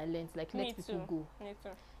was one thing I learned. Like Me let people too. go. Me too.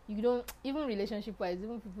 You don't even relationship wise,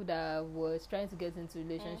 even people that was trying to get into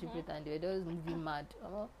relationship with and they were just moving mad.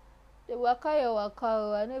 They waka.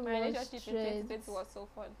 I never My was relationship in stressed. 2020 was so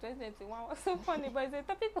fun. 2021 was so funny, but it's a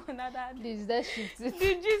topic for another day. Please, let's shift it.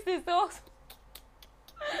 The gist is so.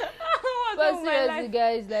 But seriously,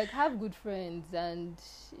 guys, like have good friends, and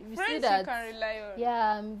if you see Friends that you can rely on.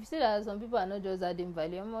 yeah, if you see that some people are not just adding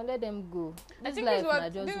value, let them go. I This think life this na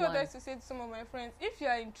is just what I one. used to say to some of my friends. If you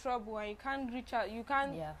are in trouble and you can't reach out, you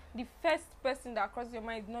can't. Yeah. The first person that crosses your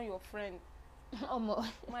mind is not your friend. Omo.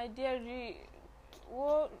 My dear,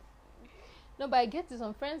 what? No, but I get it.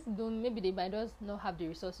 Some friends don't. Maybe they might just not have the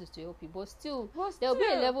resources to help you, but still, But there will be a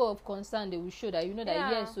still. level of concern. They will show that you know that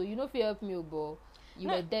Yeah. yes, so you know if you help me, but you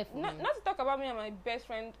were there for me. Not to talk about me and my best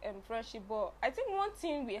friend friendship, but I think one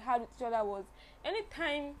thing we had with each other was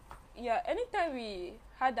anytime we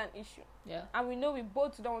had an issue Yeah. and we know we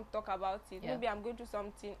both don't want to talk about it. Yeah. Maybe I'm going through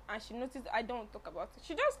something and she noticed I don't want to talk about it.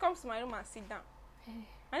 She just comes to my room and sit down.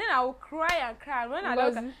 And then I will cry and cry. And when I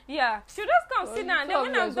Was don't, it? yeah, she'll just come sit down. And then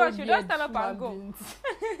when I'm done, she'll just stand up and go. go.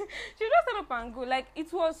 She'll just stand up and go. Like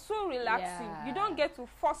it was so relaxing. Yeah. You don't get to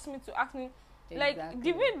force me to ask me. Like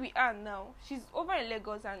the way we are now, she's over in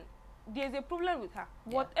Lagos and there's a problem with her.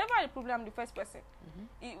 Whatever the problem, the first person.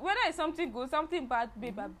 Whether it's something good, something bad,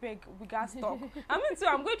 babe, I beg, we got talk. I mean, so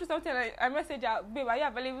I'm going through something, I message her, babe, are you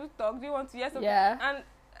available to talk? Do you want to hear something? Yeah. And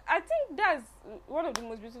I think that's one of the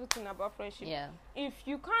most beautiful things about friendship. Yeah. If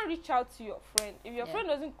you can't reach out to your friend, if your friend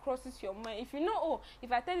doesn't crosses your mind, if you know, oh,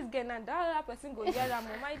 if I tell this girl now, that other person go hear that,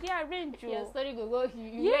 my dear, arrange you. Yeah, sorry, go.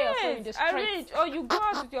 You Yes, your phone just straight. arrange. Or you go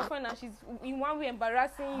out with your friend and she's in one way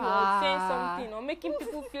embarrassing you or saying something or making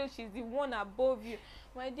people feel she's the one above you.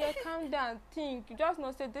 My dear, calm down, think. You just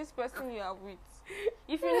not say this person you are with.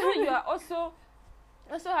 If you know you are also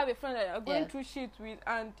have a friend that you are going through shit with,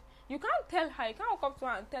 and you can't tell her, you can't walk up to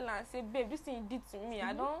her and tell her and say, babe, this thing you did to me,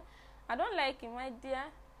 I don't like it, my dear.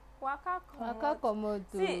 Waka come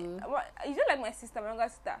See, is it like my sister, my younger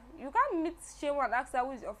sister? You can't meet Shewa and ask her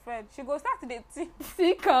who is your friend. She goes start to the tea.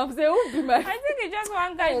 See, come say who be my. I think it's just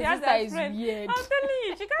one guy. She has a friend. Weird. I'm telling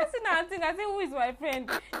you, she can't sit down and think. I say who is my friend.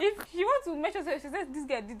 If she wants to make sure, she says this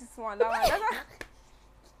girl did this one, that one. That's why.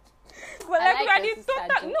 But like we are the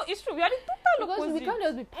total. No, it's true. We are the total opposite. Because we can't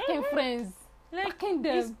just be packing friends. Like Packing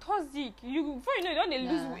them. it's toxic. You before you know, you don't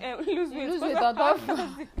lose weight. Lose weight because on of top.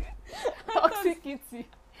 how Toxicity.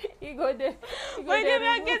 You go there. But then we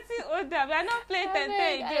are getting older. We are not playing 10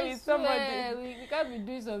 again with somebody. We can't be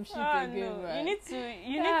doing some shit Oh, again, no. right? You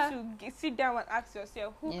need to sit down and ask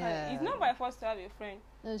yourself who can. It's not by force to have a friend.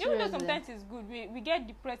 Even though sometimes it's good, we get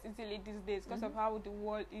depressed easily these days because of how the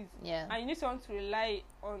world is. Yeah. And you need someone to rely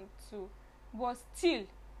on too. But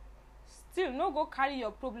still no go carry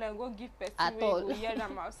your problem go give person At wey all. go hear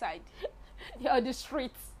them outside. You're on the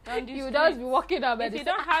streets. On the You street. just be walking up If you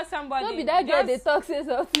don't have somebody, Don't be that girl they just- talk say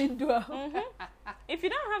something do. If you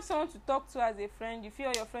don't have someone to talk to as a friend, you feel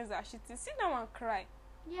all your friends are shitty, sit down and cry.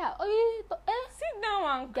 Yeah. Sit down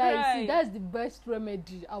and Guys, cry. see, that's the best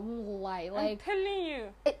remedy. I won't lie. I'm Like telling you.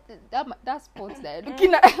 That sport that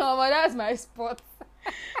looking at that's my spot.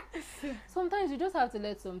 Sometimes you just have to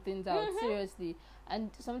let some things out, seriously. And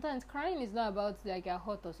sometimes crying is not about like a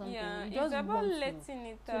hurt or something. Yeah, you it's just about want letting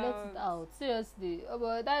it to out. let it out. Seriously.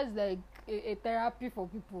 But that's like a therapy for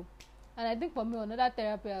people. And I think for me, another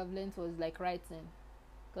therapy I've learned was like writing.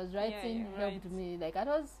 Because writing you helped write. me. Like I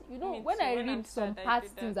was, Me when too. I When I'm read some sad, I past do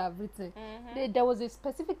that. things I've written, Mhm. there was a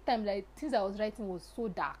specific time like things I was writing was so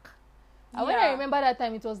dark. And when I remember that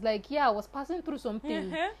time, it was like, I was passing through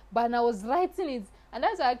something, but I was writing it, and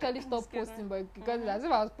that's why I actually stopped Excuse me. posting, but because it's as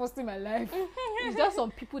if I was posting my life. It's just some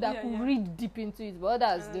people that could read deep into it, but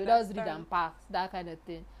others they just read and pass, that kind of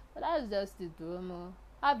thing. But that's just it, though.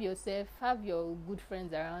 Have yourself, have your good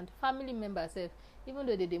friends around, family members, even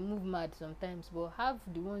though they move mad sometimes, but have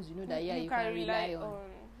the ones you know that you can rely on.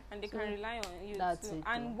 And they So, can rely on you that's too. it,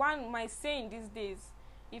 And my saying these days,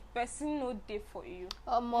 if person no day for you,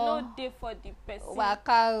 Omo, no day for the person.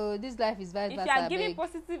 waka, this life is vice If versa. you are giving abeg.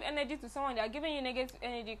 positive energy to someone, they are giving you negative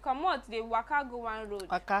energy. Come out, they waka go one road.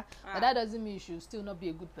 Waka. But that doesn't mean you should still not be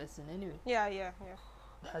a good person anyway. Yeah.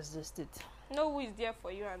 That's just it. Know who is there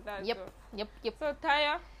for you, and that's Yep. all. Yep. So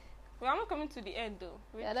Taya, we are not coming to the end though.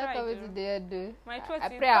 We Yeah, not tried, coming though. to the end, though. My throat I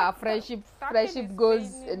is pray our talk- friendship talking is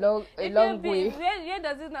goes paining a me. long way. Where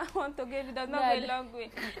does it not want to go? If it does not Yeah, go a long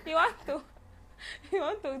way. You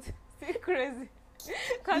want to see crazy.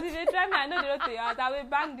 Because if you try me, I know the road to your house. I will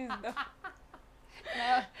bang this door.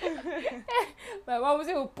 My mom will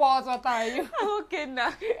say, "Who pause what are you?" Okay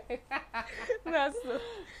now. That's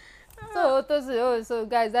So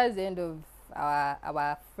guys, that's the end of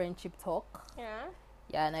our friendship talk. yeah.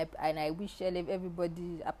 Yeah, and I wish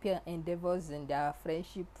everybody happy endeavors in their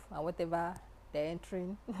friendship and whatever they're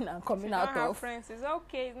entering and coming If you out don't have of. friends, it's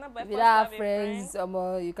okay. It's not by If force you to don't have have a friends,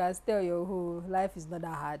 friend. you can stay on your own. Life is not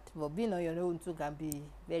that hard, but being on your own too can be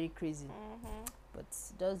very crazy. But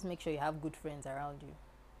just make sure you have good friends around you.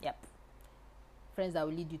 Yep, friends that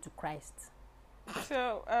will lead you to Christ.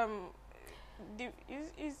 So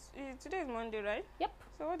today is Monday, right? Yep.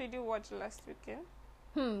 So what did you watch last weekend?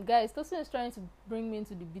 Guys, Tosin is trying to bring me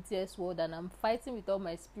into the BTS world, and I'm fighting with all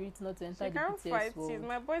my spirit not to enter She the can't BTS fight world. it.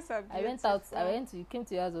 My boys are I beautiful. you came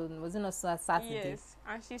to yours on, was it not Saturday? Yes,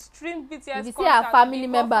 and she streamed BTS. If you see our concert family with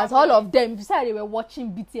the members, whole all of them, if you see how they were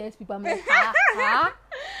watching BTS people, I'm like, My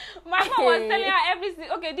mom was telling her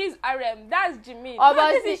everything. Okay, this is RM. That's Jimin. Oh, No,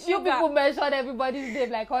 but this see, is you Sugar. people mentioned everybody's name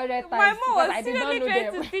like 100 times. My mom because was I did not seriously know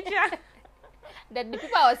trying them. to teach her. That the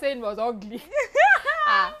people I was saying was ugly.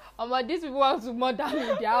 These people want to murder me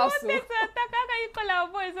in their house. What makes her attack? How can you call our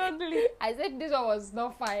boys ugly? I said this one was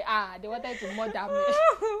not fine. They wanted to murder me.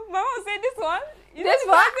 My mom said this one. You This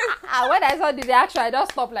know, one, when I saw the reaction, I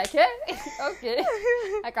just stopped like, okay,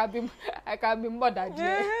 I can be murdered.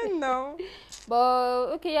 Yeah. No.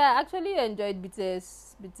 But okay, yeah, I actually enjoyed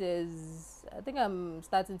BTS I think I'm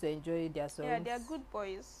starting to enjoy their songs. Yeah, they are good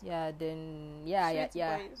boys. Yeah, then yeah. Boys.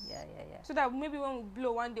 Yeah. So that maybe when we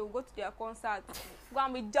blow one day, we'll go to their concert. Go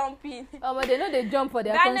and be jumping. Oh, but they know they jump for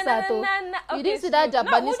their Nah, concert. Okay, you didn't see that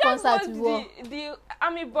Japanese concert we before? the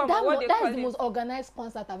army bomb. What they That's call the it. most organized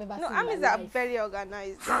concert I've ever No, seen. armies in my are life. very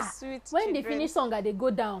organized. They're sweet. When they children. finish song and they go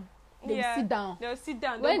down, they will sit down. They'll sit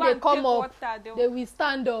down. When They'll go they and come take up, water. they will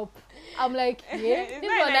stand up. I'm like, yeah, It's this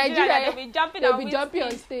not for in Nigeria that Nigeria. they'll be jumping They'll on be jumping on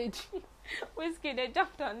Whiskey. stage. Whiskey, they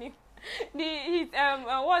jumped on him.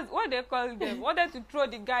 What they call them? Wanted to throw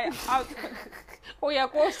the guy out. Oh yeah,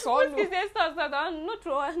 go son. Whiskey said, stop, no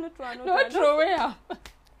throw. No throw away.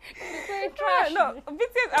 No,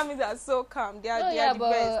 BTS armies are so calm. They are the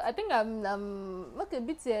but best. I think I'm okay.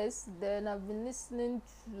 BTS. Then I've been listening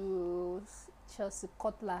to Chelsea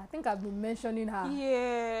Cutler. I think I've been mentioning her.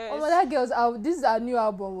 Yes. Oh my, that girl's out. This her new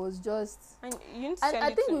album was just. And you need to And send I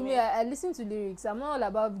it think to with me. me, I listen to lyrics. I'm not all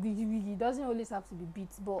about biggie biggie. It doesn't always have to be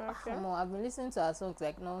beats, but Okay. I've been listening to her songs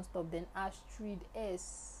like non-stop. Then Astrid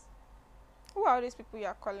S. Who are all these people you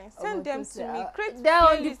are calling? Send them to me. Create They're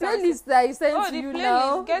on the playlist and playlist that I sent Oh, to the you playlist.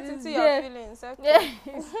 now. Get It's into there. your feelings. Okay.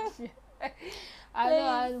 Yeah. I know.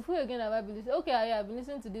 And who again have I been listening? Okay, I've been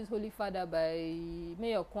listening to this Holy Father by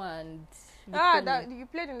Mayor Kwan and Victoria. That you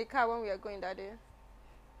played in the car when we were going that day.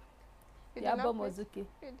 You The did not album play- was okay.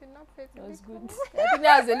 You did not play It was the good. car. I think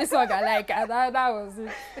that was the only song I like. That was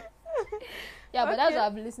it. Yeah, but that's Okay. what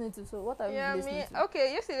I've been listening to. So what have you Yeah, been listening to?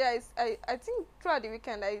 okay. Yesterday, I think throughout the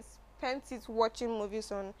weekend I spent it watching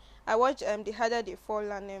movies on. I watched The Harder They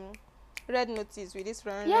Fall and Red Notice with this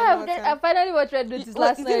Ryan Yeah, Reynolds then and- I finally watched Red Notice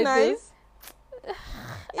last Is night. it nice? I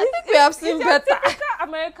think we have seen It's your better. typical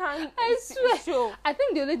American I swear. show. I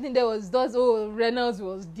think the only thing there was Reynolds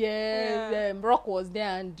was there, Yeah. Rock was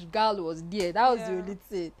there, and Gal was there. That was the Yeah. only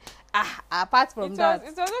thing. Apart from It that,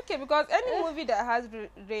 was okay because any movie that has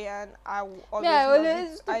Ryan, I will always I love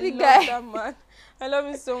always it. stupid I love guy. that man. I love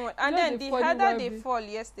him so much. And You know then the The funny Harder one They bit? Fall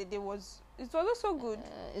yesterday was also good.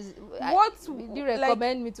 what What, do you like-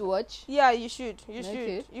 recommend me to watch? Yeah, you should. You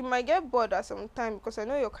Okay. should. You might get bored at some time because I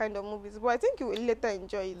know your kind of movies, but I think you will later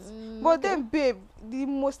enjoy it. But Okay. then, babe, the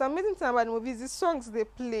most amazing thing about the movie is the songs they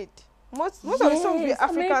played. Most of the songs were Yes,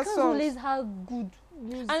 African Americans songs. always have good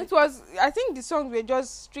music. And it was, I think the songs were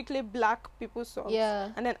just strictly black people songs. Yeah.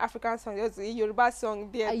 And then African songs. There was a Yoruba song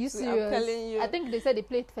there. Are you too, serious? I'm telling you. I think they said they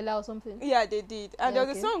played Fela or something. Yeah, they did. And Yeah, there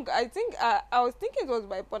was a okay. song, I think, I was thinking it was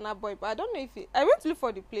by Burna Boy, but I don't know if it, I went to look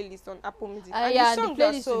for the playlist on Apple Music. And Yeah, the and songs the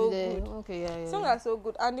are playlist so is there. good. Okay, yeah. Songs are so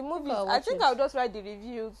good. And the movies, I'll I watch think it. I'll just write the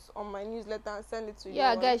reviews on my newsletter and send it to you. Yeah,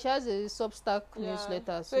 all. guys, she has a Substack Yeah.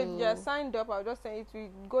 newsletter, So if you're signed up, I'll just send it to you.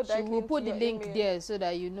 Go she directly will put the into your link email. there so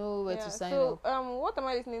that you know where Yeah, to sign so, up. what am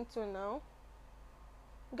I listening to now?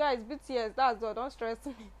 Guys, BTS, that's all. Don't stress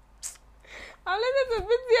me. I'm listening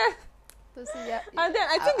to BTS. So see, yeah, And then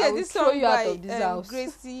I think I there's will this throw song you out by of this house.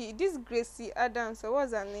 Gracie Adams. So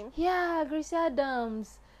what's her name? yeah, Gracie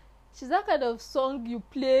Adams. She's that kind of song you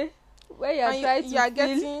play where you're And trying you to are feel.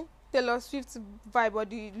 getting Taylor Swift vibe or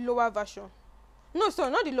the lower version. No,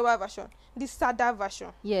 sorry, not the lower version. The sadder version.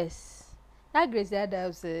 Yes, that Gracie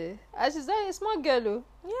Adams. And she's like a small girl, oh.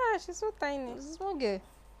 Yeah, she's so tiny. She's a small girl.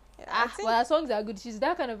 I think. Well, her songs are good. She's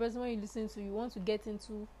that kind of person when you listen to, you want to get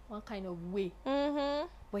into one kind of way,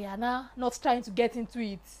 but you're now not trying to get into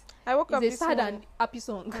it. I woke up It's a this sad morning. and happy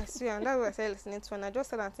song. I swear, and that's what I started listening to, and I just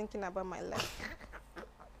started thinking about my life.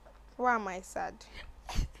 Why am I sad?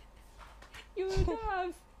 You don't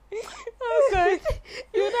have. Okay.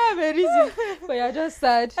 You don't have a reason, but you're just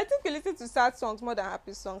sad. I think you listen to sad songs more than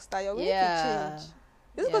happy songs. That you're going Yeah. to change.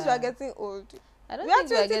 This is because we Yeah. are getting old. I don't We are think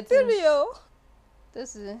we are 23, getting. oh.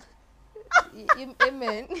 This is.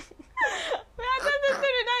 Amen. We are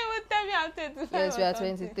 23. Don't even tell me I'm 25. Yes, we are or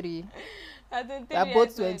something. 23. I'm 23 We are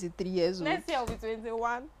both years old. 23 years old. Next year I'll be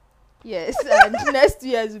 21. Yes, and next 2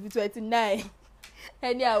 years will be 29.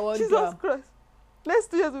 Any I want Jesus to. Christ.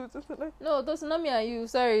 Next 2 years will be 29. No, those not me and you.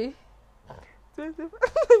 Sorry, 25.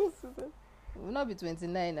 we'll not be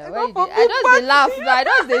 29 now. I Why go you for dey- I just big dey laugh now. I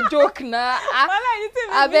just dey joke now.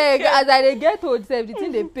 I beg, as I dey get old, sef the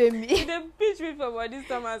thing dey pay me. They pitch me for body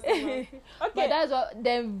summer. Okay. But that's what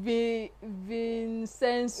then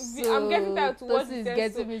Vincenzo. I'm getting tired to watch Tosin is Vincenzo.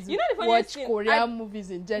 getting me to You know the funniest watch thing? Korean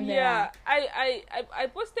movies in general. Yeah, I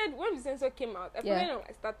posted when Vincenzo came out. I put Yeah. it on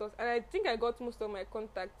my status, and I think I got most of my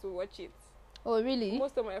contacts to watch it. Oh really?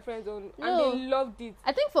 Most of my friends on, No. and they loved it.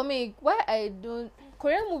 I think for me, why I don't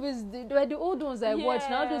Korean movies, they were the old ones I watched.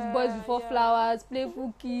 Now those boys before Yeah. flowers,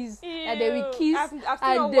 playful kiss, and they will Ew. kiss, I've seen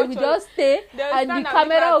and them they will watch just stay, They will and the stand and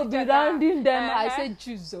camera look will at be each other. rounding them. I Uh-huh. said,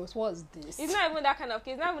 Jesus, what's this? It's not even that kind of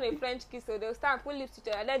kiss. It's not even a French kiss. So they'll start and put lips to each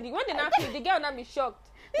other. And then when they now kiss, the girl will not be shocked.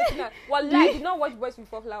 Wallahi, I did not watch Boys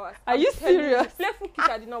Before Flowers. Are you serious? Playful Kiss,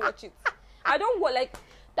 I did not watch it. I don't watch like.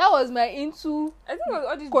 That was my into I think it was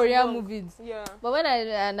all these Korean Jonghyun. movies. Yeah. But when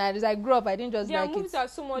as I grew up, I didn't just Their like movies it. are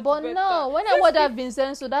so much But better. no, when I watched that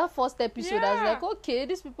Vincenzo, that first episode, I was Yeah. like, okay,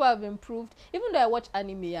 these people have improved. Even though I watch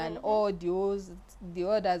anime and all the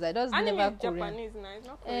others, I just Anime never is Korean. Japanese now, it's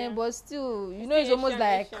not Korean. But still, It's it's still almost Asian,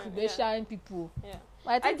 like Asian, the yeah. Asian people. Yeah.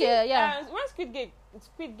 I think yeah. When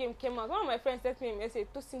Squid Game came out, one of my friends said to me, "I said,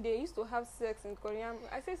 Tosin, they used to have sex in Korean."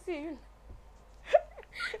 I said, "See, you."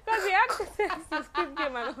 Because he had sex in Squid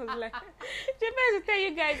Game, and I was like, "Japan to tell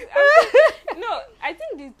you guys." No, I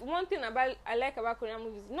think the one thing I like about Korean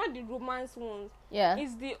movies, not the romance ones, Yeah.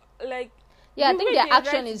 is the like. Yeah, I the think way their they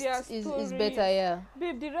action write is their is stories. better, yeah.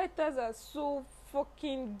 Babe, the writers are so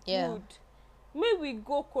fucking Yeah. good. May we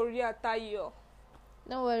go Korea, Tayo.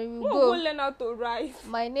 Don't worry, we'll We'll go. go learn how to write.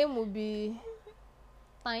 My name will be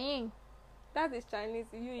Taying. That is Chinese,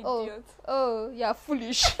 you Oh, idiot. oh, you're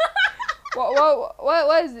foolish.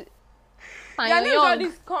 what is it? Their names are Taeyong.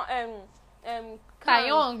 this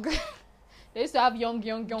Taeyong. They used to have young,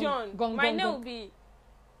 John. gong, My gong, name will gong. be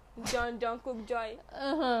John Cook Joy.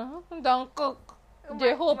 Don't cook.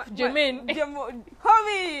 J-Hope, Jimin.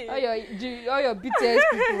 Homie. All your BTS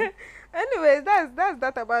people. Anyways, that's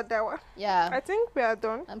that about that one. Yeah. I think we are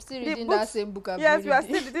done. I'm still The reading books- that same book. Yes, we are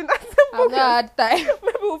still reading that same I've book. not had time.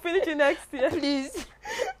 Maybe we'll finish it next year. Please.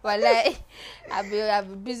 But like, I've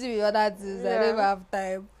been busy with other things. I Yeah. never have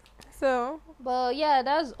time. So But yeah,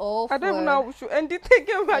 that's all. I don't for- even know how we should end it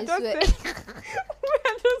again. We I are just swear. saying.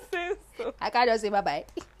 We are just saying so. I can't just say bye bye.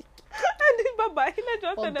 And then bye bye. Let's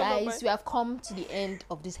just But say bye guys, we have come to the end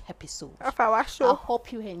of this episode. of our I show.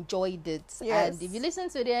 hope you enjoyed it. Yes. And if you listen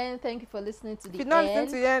to the end, thank you for listening to If the you not end. listen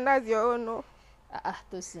to the end, that's your own. No.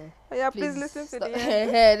 Tosin, Yeah, please listen to stop. the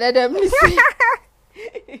end. Let them listen.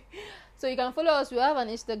 So you can follow us. We have an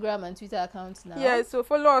Instagram and Twitter account now. Yes, so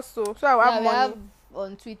follow us so I will Yeah, have we money. have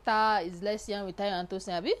on Twitter is Lesian with Tayo and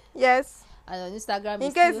Tosin, abi? Yes. And on Instagram In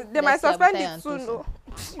is case still they might Lesian with suspend Tayo it and soon, Tosin. no.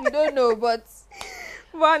 We don't know, but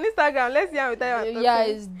But on Instagram, let's hear with Tayo. yeah,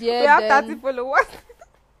 it's there. We have then 30 followers.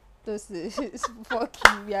 Tosin, fuck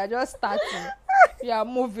you. We are just starting. We are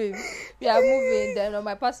moving. Then on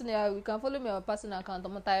my personal, you can follow me on my personal account,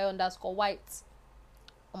 Omotayo_white.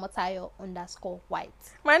 Omotayo_white.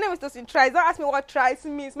 My name is Tosin Tries. Don't ask me what tries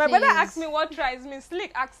means. My brother Please. asked me what tries means.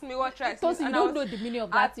 Slick asked me what tries means. Tosin, you and I don't was- know the meaning of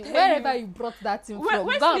I'll that thing. tell Wherever you. you brought that thing When from,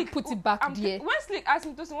 go and Slick- put it back there. When Slick asked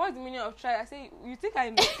me, Tosin, what's the meaning of try? I say, you think I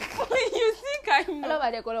know? You think I know?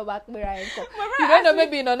 Nobody call it back where I come. My You brother don't know, asked me-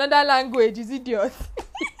 maybe in another language, is idiot.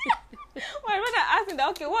 My brother asked me that,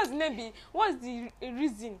 okay, what's the name be? What's the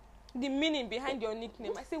reason, the meaning behind your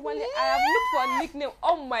nickname? I said, Wale, I have looked for a nickname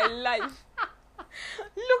all my life.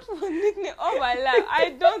 Looked for a nickname all my life.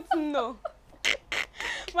 I don't know.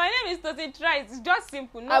 My name is Tosin Tries. It's just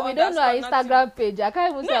simple. No And we don't know our underscore, nothing. Instagram page. I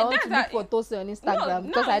can't even say No, I want that's to look a- for Tosin on Instagram No,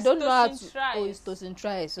 because no, I it's don't know how Tosin to. Tries. Oh, it's Tosin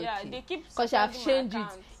Tries. Okay. Yeah, they keep Because you have suspending changed my it.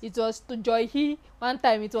 account. It was to Joy He. One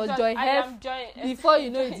time it was Because Joy I Hef. am Joy. Before you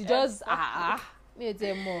know it, Joy it just F. me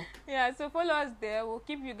tell more. Yeah, so follow us there. We'll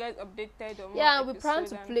keep you guys updated on more Yeah, and we plan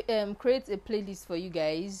episodes to and- create a playlist for you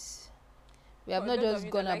guys. We have For not those of just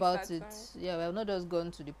you gone that like about that it. song. Yeah, we have not just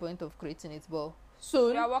gone to the point of creating it, but We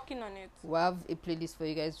soon are working on it. we'll have a playlist for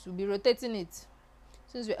you guys. We'll be rotating it.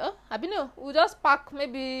 Since we'll just pack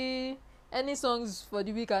maybe any songs for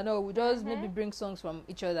the week and all. We'll just maybe bring songs from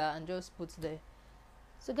each other and just put there.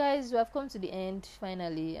 So guys, we have come to the end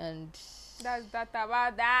finally, and That's that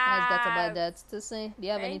about that. that's about that. Tosin, do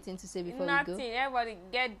you have Thank- anything to say before Nothing. we go? Everybody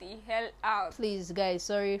get the hell out. Please, guys,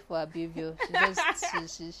 sorry for her behavior.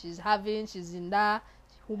 She's in that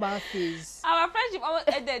human phase. Our friendship almost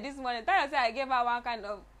ended this morning. Tell us I gave her one kind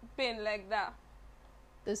of pain like that.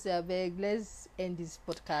 Tosin, I beg, let's end this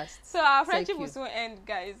podcast. So our Thank friendship you. will soon end,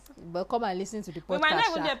 guys. But come and listen to the We might not podcast.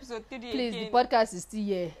 even do Sha. episode 3 Please, again. the podcast is still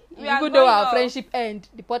here. We are Even though going our off. friendship end,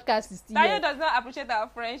 the podcast is still Tayo here. does not appreciate our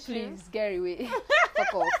friendship. Please, get away.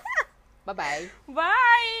 Fuck off. Bye-bye.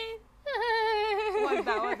 Bye. What's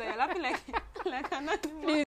that? You're laughing like an animal.